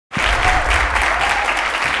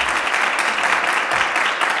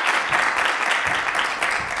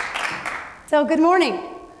So good morning.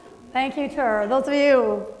 Thank you to those of you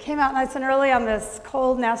who came out nice and early on this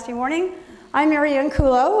cold, nasty morning. I'm Marianne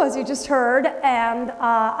Kulow, as you just heard, and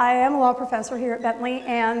I am a law professor here at Bentley.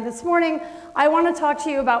 And this morning, I want to talk to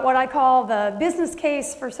you about what I call the business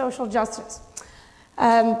case for social justice.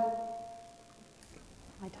 My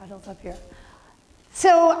title's up here.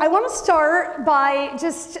 So I want to start by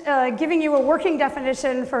just giving you a working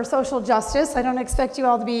definition for social justice. I don't expect you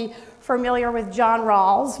all to be familiar with John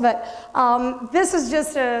Rawls, but this is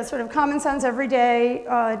just a sort of common sense, everyday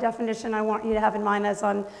definition I want you to have in mind as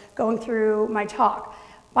I'm going through my talk.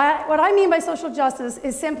 What I mean by social justice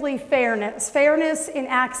is simply fairness. Fairness in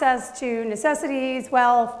access to necessities,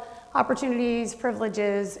 wealth, opportunities,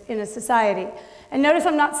 privileges in a society. And notice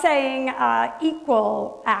I'm not saying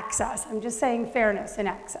equal access, I'm just saying fairness in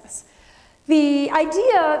access. The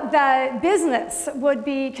idea that business would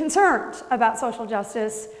be concerned about social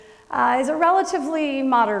justice is a relatively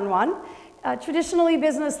modern one. Traditionally,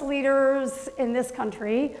 business leaders in this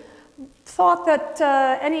country thought that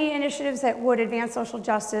any initiatives that would advance social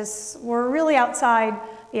justice were really outside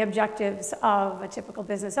the objectives of a typical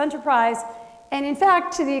business enterprise. And in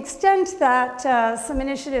fact, to the extent that some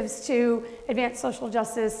initiatives to advance social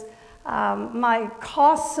justice might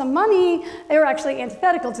cost some money, they were actually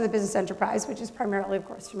antithetical to the business enterprise, which is primarily, of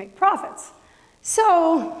course, to make profits.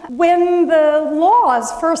 So when the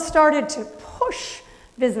laws first started to push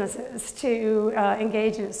businesses to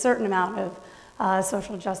engage in a certain amount of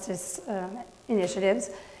social justice initiatives,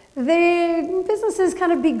 the businesses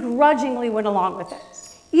kind of begrudgingly went along with it.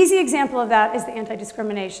 Easy example of that is the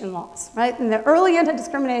anti-discrimination laws, right? When the early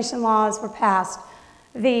anti-discrimination laws were passed,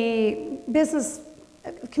 the business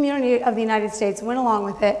community of the United States went along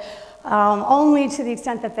with it only to the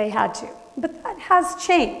extent that they had to. But that has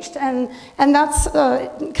changed, and that's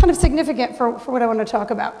kind of significant for what I want to talk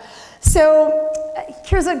about. So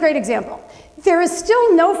here's a great example. There is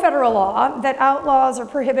still no federal law that outlaws or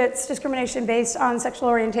prohibits discrimination based on sexual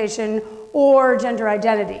orientation or gender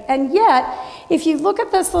identity. And yet, if you look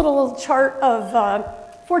at this little chart of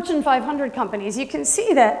Fortune 500 companies, you can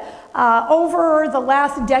see that over the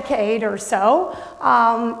last decade or so,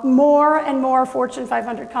 more and more Fortune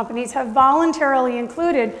 500 companies have voluntarily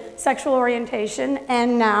included sexual orientation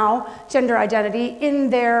and now gender identity in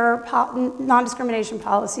their non-discrimination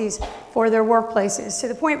policies for their workplaces, to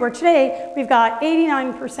the point where today we've got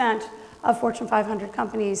 89% of Fortune 500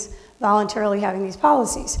 companies voluntarily having these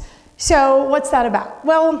policies. So what's that about?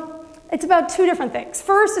 Well, it's about two different things.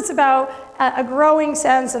 First, it's about a growing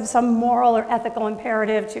sense of some moral or ethical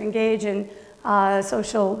imperative to engage in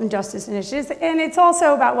social injustice initiatives. And it's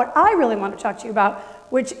also about what I really want to talk to you about,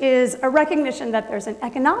 which is a recognition that there's an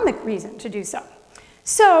economic reason to do so.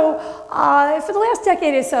 So for the last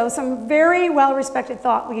decade or so, some very well-respected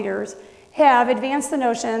thought leaders have advanced the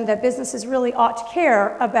notion that businesses really ought to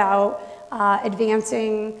care about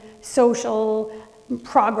advancing social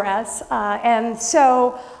progress. And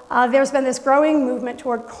so there's been this growing movement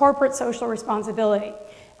toward corporate social responsibility.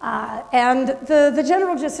 And the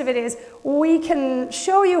general gist of it is we can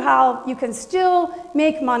show you how you can still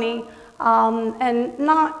make money and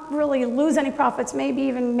not really lose any profits, maybe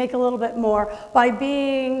even make a little bit more by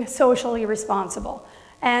being socially responsible.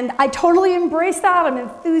 And I totally embrace that. I'm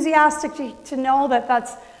enthusiastic to know that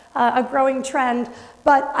that's a growing trend.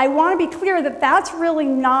 But I want to be clear that that's really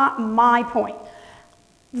not my point.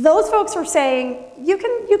 Those folks are saying you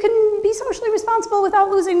can be socially responsible without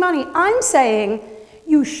losing money. I'm saying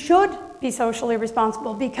you should be socially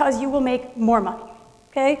responsible because you will make more money,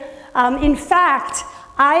 okay? In fact,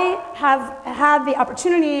 I have had the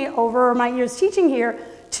opportunity over my years teaching here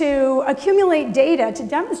to accumulate data to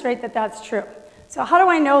demonstrate that that's true. So how do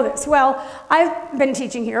I know this? Well, I've been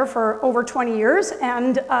teaching here for over 20 years,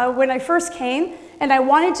 and when I first came and I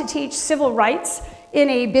wanted to teach civil rights in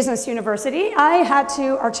a business university, I had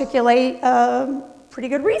to articulate a pretty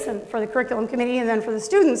good reason for the curriculum committee and then for the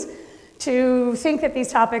students to think that these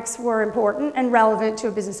topics were important and relevant to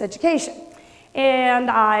a business education. And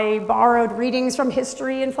I borrowed readings from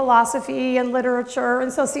history and philosophy and literature and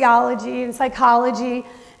sociology and psychology,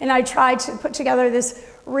 and I tried to put together this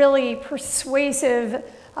really persuasive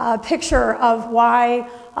picture of why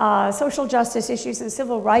social justice issues and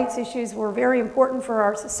civil rights issues were very important for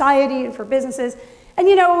our society and for businesses. And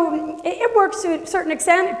you know, it works to a certain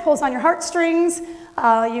extent. It pulls on your heartstrings.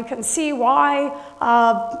 You can see why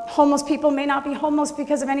homeless people may not be homeless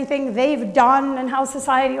because of anything they've done and how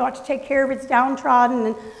society ought to take care of its downtrodden.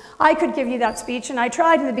 And I could give you that speech, and I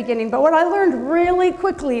tried in the beginning. But what I learned really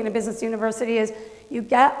quickly in a business university is you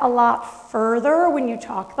get a lot further when you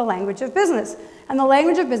talk the language of business. And the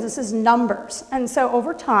language of business is numbers. And so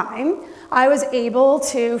over time, I was able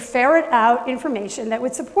to ferret out information that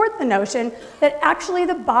would support the notion that actually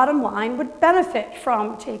the bottom line would benefit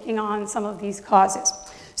from taking on some of these causes.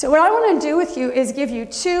 So what I want to do with you is give you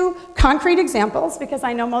two concrete examples, because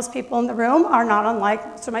I know most people in the room are not unlike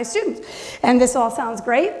most of my students. And this all sounds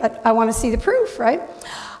great, but I want to see the proof, right?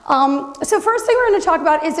 So first thing we're going to talk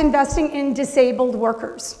about is investing in disabled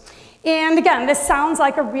workers. And again, this sounds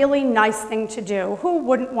like a really nice thing to do. Who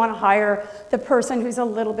wouldn't want to hire the person who's a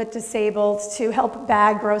little bit disabled to help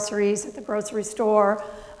bag groceries at the grocery store?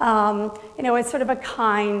 You know, it's sort of a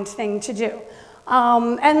kind thing to do.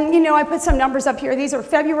 And, you know, I put some numbers up here. These are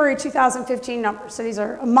February 2015 numbers, so these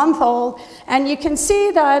are a month old. And you can see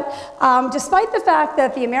that despite the fact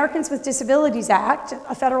that the Americans with Disabilities Act,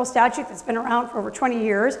 a federal statute that's been around for over 20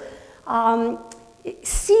 years, it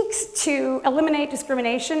seeks to eliminate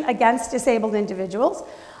discrimination against disabled individuals.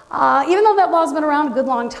 Even though that law's been around a good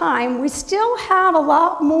long time, we still have a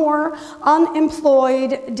lot more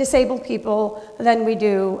unemployed disabled people than we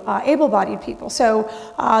do able-bodied people. So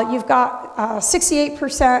you've got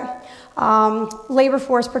 68% labor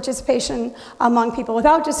force participation among people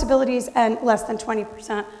without disabilities and less than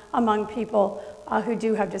 20% among people who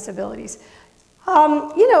do have disabilities.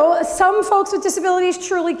 You know, some folks with disabilities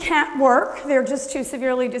truly can't work. They're just too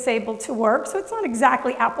severely disabled to work. So it's not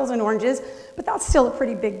exactly apples and oranges, but that's still a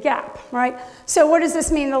pretty big gap, right? So what does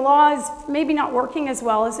this mean? The law is maybe not working as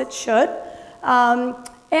well as it should.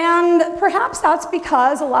 And perhaps that's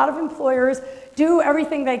because a lot of employers do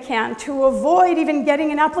everything they can to avoid even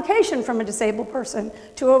getting an application from a disabled person,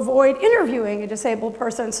 to avoid interviewing a disabled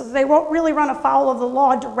person, so they won't really run afoul of the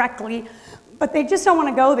law directly, but they just don't want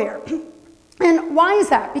to go there. And why is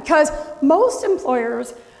that? Because most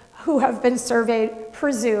employers who have been surveyed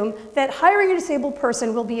presume that hiring a disabled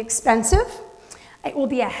person will be expensive, it will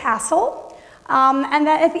be a hassle, and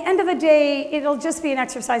that at the end of the day, it'll just be an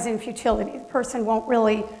exercise in futility. The person won't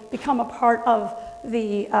really become a part of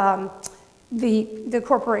the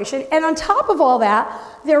corporation. And on top of all that,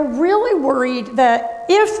 they're really worried that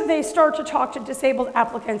if they start to talk to disabled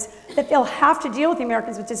applicants, that they'll have to deal with the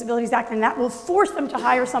Americans with Disabilities Act, and that will force them to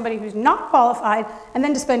hire somebody who's not qualified, and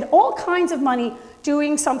then to spend all kinds of money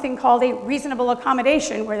doing something called a reasonable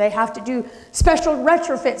accommodation, where they have to do special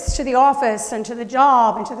retrofits to the office and to the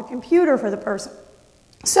job and to the computer for the person.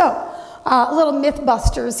 So, little myth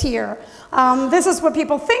busters here. This is what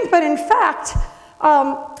people think, but in fact,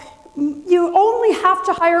 you only have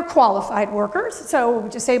to hire qualified workers, so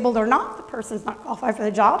disabled or not, the person's not qualified for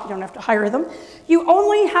the job, you don't have to hire them. You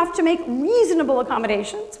only have to make reasonable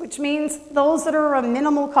accommodations, which means those that are a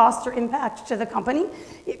minimal cost or impact to the company.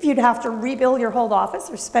 If you'd have to rebuild your whole office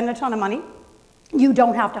or spend a ton of money, you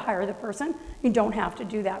don't have to hire the person. You don't have to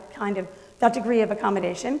do that degree of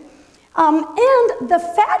accommodation. And the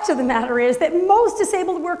fact of the matter is that most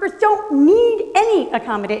disabled workers don't need any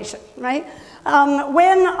accommodation, right?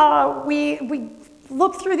 When we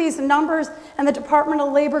look through these numbers and the Department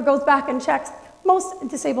of Labor goes back and checks, most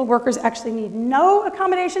disabled workers actually need no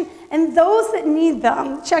accommodation, and those that need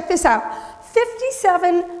them, check this out,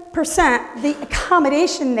 57% the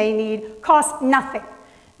accommodation they need costs nothing.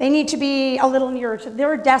 They need to be a little nearer to,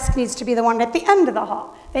 their desk needs to be the one at the end of the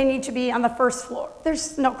hall. They need to be on the first floor.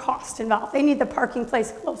 There's no cost involved. They need the parking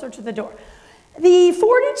place closer to the door. The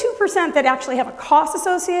 42% that actually have a cost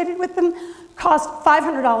associated with them cost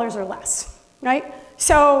 $500 or less, right?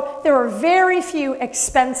 So there are very few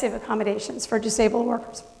expensive accommodations for disabled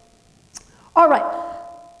workers. All right,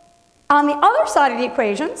 on the other side of the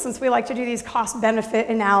equation, since we like to do these cost-benefit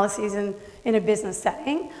analyses in a business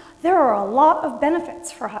setting, there are a lot of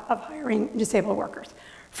benefits of hiring disabled workers.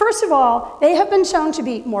 First of all, they have been shown to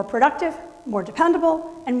be more productive, more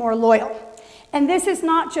dependable, and more loyal. And this is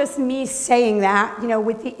not just me saying that, you know,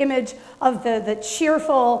 with the image of the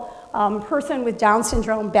cheerful person with Down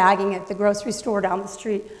syndrome bagging at the grocery store down the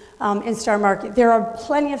street in Star Market. There are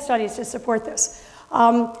plenty of studies to support this.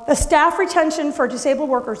 The staff retention for disabled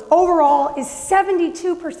workers overall is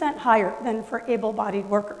 72% higher than for able-bodied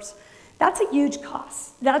workers. That's a huge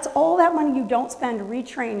cost. That's all that money you don't spend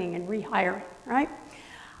retraining and rehiring, right?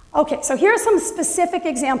 Okay, so here are some specific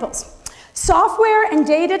examples. Software and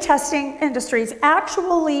data testing industries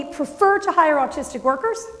actually prefer to hire autistic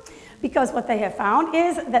workers because what they have found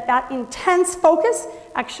is that that intense focus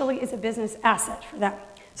actually is a business asset for them.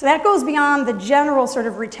 So that goes beyond the general sort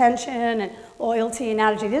of retention and loyalty and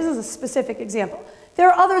attitude. This is a specific example. There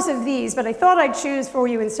are others of these, but I thought I'd choose for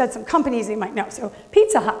you instead some companies you might know. So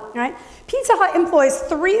Pizza Hut, right? Pizza Hut employs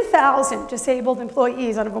 3,000 disabled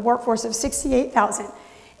employees out of a workforce of 68,000.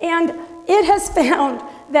 And it has found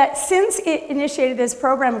that since it initiated this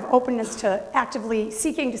program of openness to actively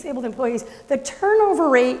seeking disabled employees, the turnover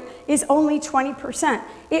rate is only 20%.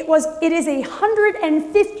 It is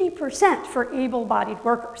 150% for able-bodied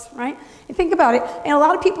workers, right? And think about it, and a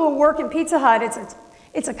lot of people who work in Pizza Hut,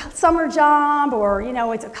 it's a summer job, or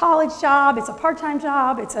it's a college job, it's a part-time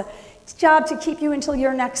job, it's a job to keep you until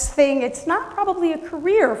your next thing. It's not probably a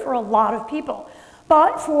career for a lot of people.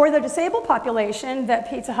 But for the disabled population that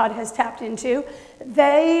Pizza Hut has tapped into,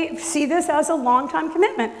 they see this as a long-time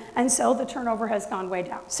commitment, and so the turnover has gone way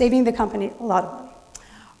down, saving the company a lot of money.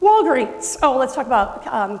 Walgreens. Oh, let's talk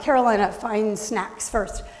about Carolina Fine Snacks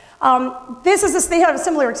first. They had a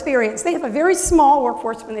similar experience. They have a very small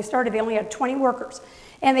workforce. When they started, they only had 20 workers,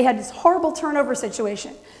 and they had this horrible turnover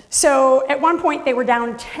situation. So at one point, they were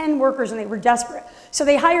down 10 workers, and they were desperate. So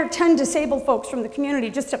they hired 10 disabled folks from the community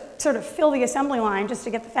just to sort of fill the assembly line, just to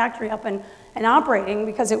get the factory up and operating,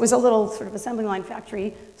 because it was a little sort of assembly line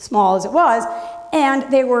factory, small as it was.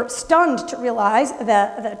 And they were stunned to realize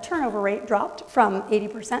that the turnover rate dropped from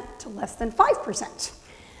 80% to less than 5%.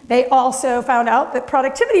 They also found out that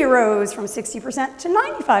productivity rose from 60% to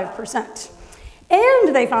 95%.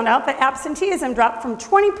 And they found out that absenteeism dropped from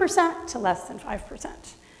 20% to less than 5%.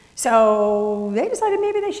 So they decided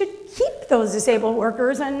maybe they should keep those disabled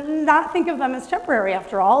workers and not think of them as temporary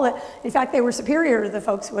after all. In fact, they were superior to the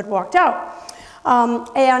folks who had walked out.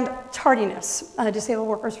 And tardiness. Disabled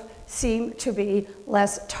workers seem to be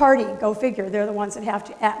less tardy. Go figure. They're the ones that have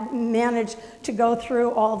to manage to go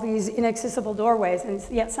through all these inaccessible doorways, and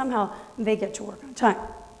yet somehow they get to work on time.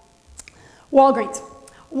 Walgreens.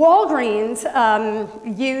 Walgreens,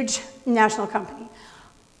 huge national company.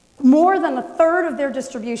 More than a third of their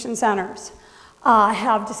distribution centers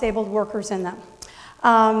have disabled workers in them.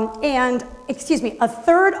 A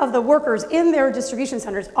third of the workers in their distribution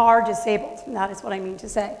centers are disabled. That is what I mean to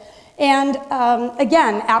say. And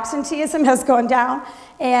again, absenteeism has gone down,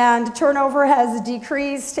 and turnover has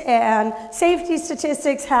decreased, and safety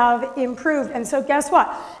statistics have improved. And so guess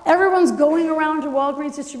what? Everyone's going around to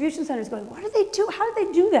Walgreens distribution centers going, what do they do? How do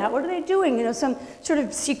they do that? What are they doing? Some sort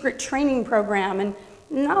of secret training program. And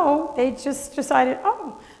no, they just decided,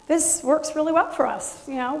 oh, this works really well for us.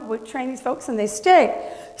 We train these folks and they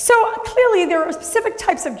stay. So clearly there are specific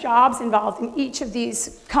types of jobs involved in each of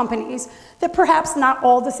these companies that perhaps not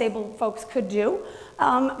all disabled folks could do.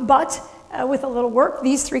 But with a little work,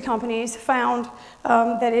 these three companies found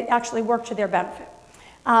that it actually worked to their benefit.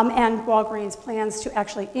 And Walgreens plans to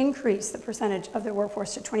actually increase the percentage of their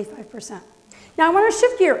workforce to 25%. Now I want to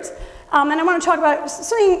shift gears, and I want to talk about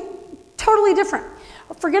something totally different.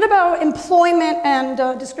 Forget about employment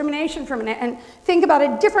and discrimination for a minute and think about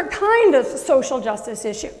a different kind of social justice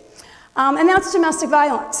issue. And that's domestic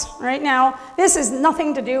violence. Right now, this has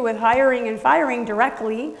nothing to do with hiring and firing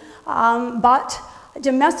directly, but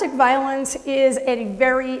domestic violence is a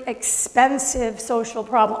very expensive social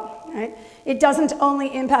problem. Right? It doesn't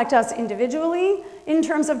only impact us individually in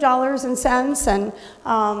terms of dollars and cents and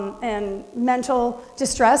mental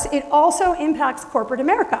distress, it also impacts corporate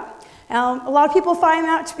America. A lot of people find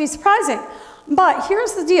that to be surprising, but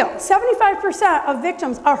here's the deal. 75% of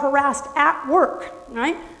victims are harassed at work,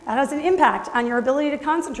 right? That has an impact on your ability to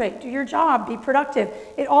concentrate, do your job, be productive.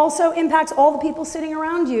 It also impacts all the people sitting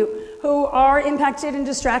around you who are impacted and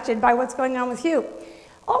distracted by what's going on with you.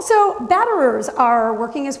 Also, batterers are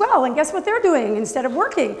working as well, and guess what they're doing? Instead of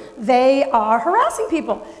working, they are harassing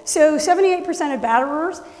people. So 78% of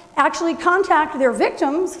batterers actually contact their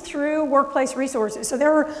victims through workplace resources. So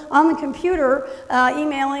they're on the computer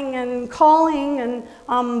emailing and calling and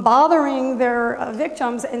bothering their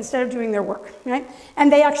victims instead of doing their work, right?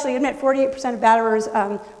 And they actually admit 48% of batterers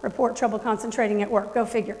report trouble concentrating at work. Go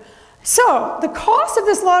figure. So the cost of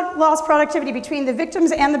this lost productivity between the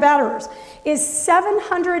victims and the batterers is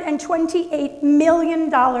 $728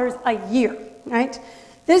 million a year, right?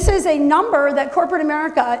 This is a number that corporate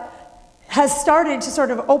America has started to sort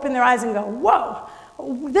of open their eyes and go, whoa,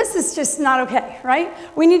 this is just not okay, right?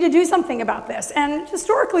 We need to do something about this. And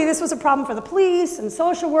historically, this was a problem for the police and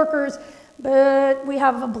social workers, but we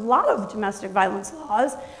have a lot of domestic violence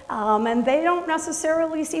laws, and they don't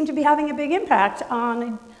necessarily seem to be having a big impact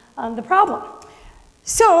on the problem.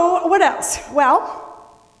 So what else? Well,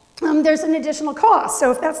 there's an additional cost.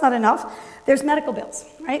 So if that's not enough, there's medical bills,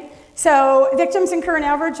 right? So victims incur an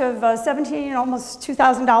average of $17,000, almost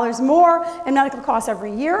 $2,000 more in medical costs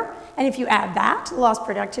every year. And if you add that to the lost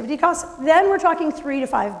productivity costs, then we're talking $3 to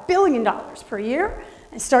 $5 billion per year.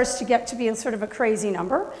 It starts to get to be sort of a crazy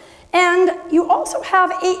number. And you also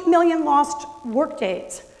have 8 million lost work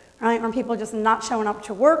days, right? When people are just not showing up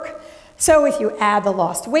to work. So if you add the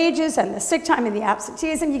lost wages and the sick time and the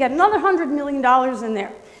absenteeism, you get another $100 million in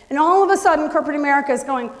there. And all of a sudden, corporate America is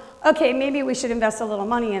going, okay, maybe we should invest a little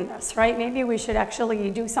money in this, right? Maybe we should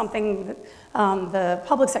actually do something that the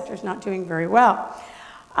public sector is not doing very well.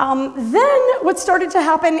 Then what started to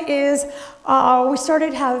happen is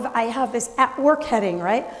I have this at work heading,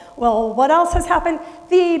 right? Well, what else has happened?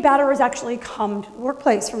 The batterers actually come to the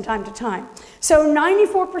workplace from time to time. So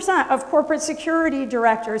 94% of corporate security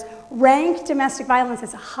directors rank domestic violence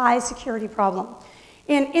as a high security problem.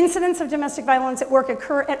 And incidents of domestic violence at work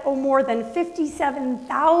occur at more than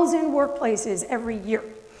 57,000 workplaces every year,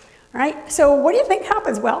 right? So what do you think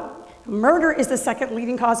happens? Well, murder is the second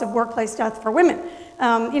leading cause of workplace death for women.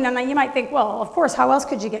 Now you might think, well, of course, how else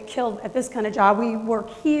could you get killed at this kind of job? We work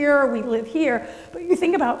here, we live here. But you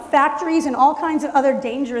think about factories and all kinds of other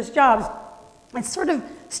dangerous jobs. It's sort of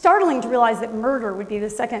startling to realize that murder would be the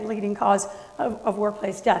second leading cause of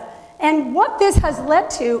workplace death. And what this has led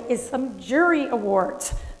to is some jury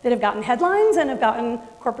awards that have gotten headlines and have gotten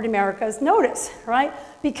corporate America's notice, right?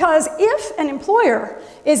 Because if an employer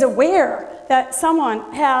is aware that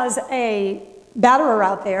someone has a batterer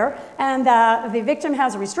out there and that the victim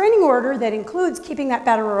has a restraining order that includes keeping that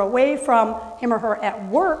batterer away from him or her at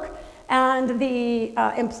work, and the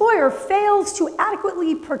employer fails to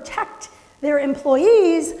adequately protect their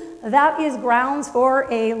employees, that is grounds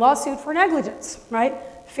for a lawsuit for negligence, right?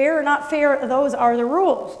 Fair or not fair, those are the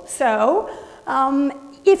rules. So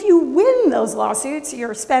if you win those lawsuits,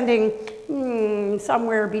 you're spending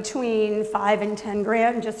somewhere between 5 and 10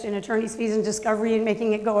 grand just in attorney's fees and discovery and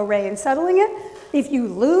making it go away and settling it. If you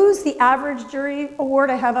lose, the average jury award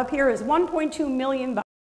I have up here is $1.2 million.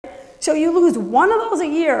 So you lose one of those a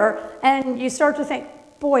year and you start to think,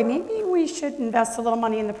 boy, maybe we should invest a little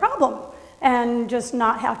money in the problem and just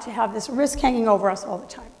not have to have this risk hanging over us all the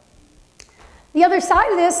time. The other side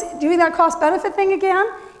of this, doing that cost-benefit thing again,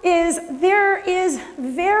 is there is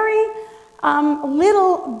very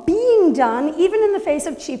little being done, even in the face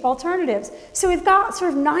of cheap alternatives. So we've got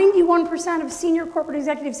sort of 91% of senior corporate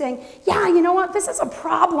executives saying, yeah, you know what, this is a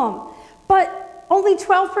problem. But only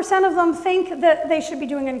 12% of them think that they should be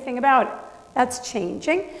doing anything about it. That's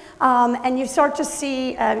changing. And you start to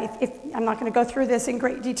see, I'm not going to go through this in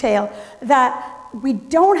great detail, that we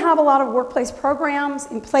don't have a lot of workplace programs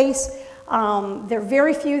in place. There are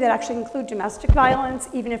very few that actually include domestic violence,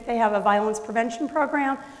 even if they have a violence prevention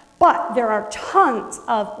program. But there are tons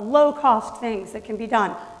of low-cost things that can be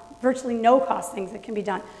done, virtually no-cost things that can be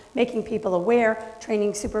done, making people aware,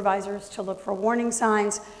 training supervisors to look for warning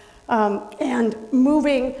signs, and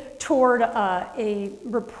moving toward a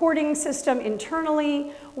reporting system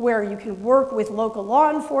internally where you can work with local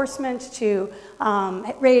law enforcement to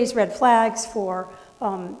raise red flags for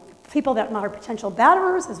people that are potential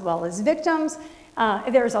batterers as well as victims.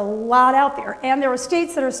 There's a lot out there, and there are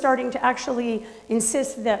states that are starting to actually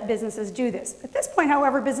insist that businesses do this. At this point,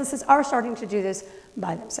 however, businesses are starting to do this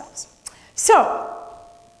by themselves. So,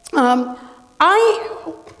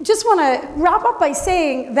 I just want to wrap up by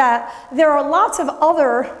saying that there are lots of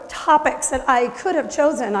other topics that I could have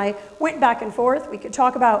chosen. I went back and forth. We could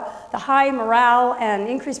talk about the high morale and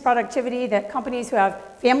increased productivity that companies who have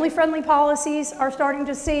family-friendly policies are starting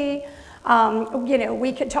to see.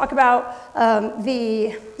 We could talk about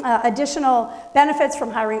the additional benefits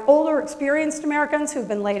from hiring older, experienced Americans who've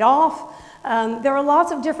been laid off. There are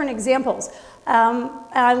lots of different examples.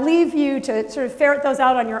 I leave you to sort of ferret those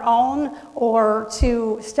out on your own or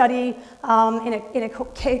to study in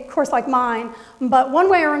a course like mine. But one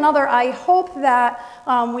way or another, I hope that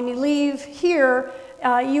when you leave here,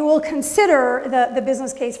 you will consider the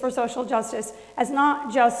business case for social justice as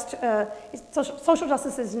not just, social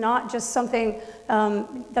justice is not just something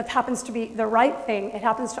that happens to be the right thing, it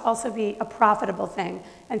happens to also be a profitable thing.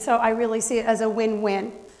 And so I really see it as a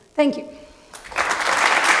win-win. Thank you.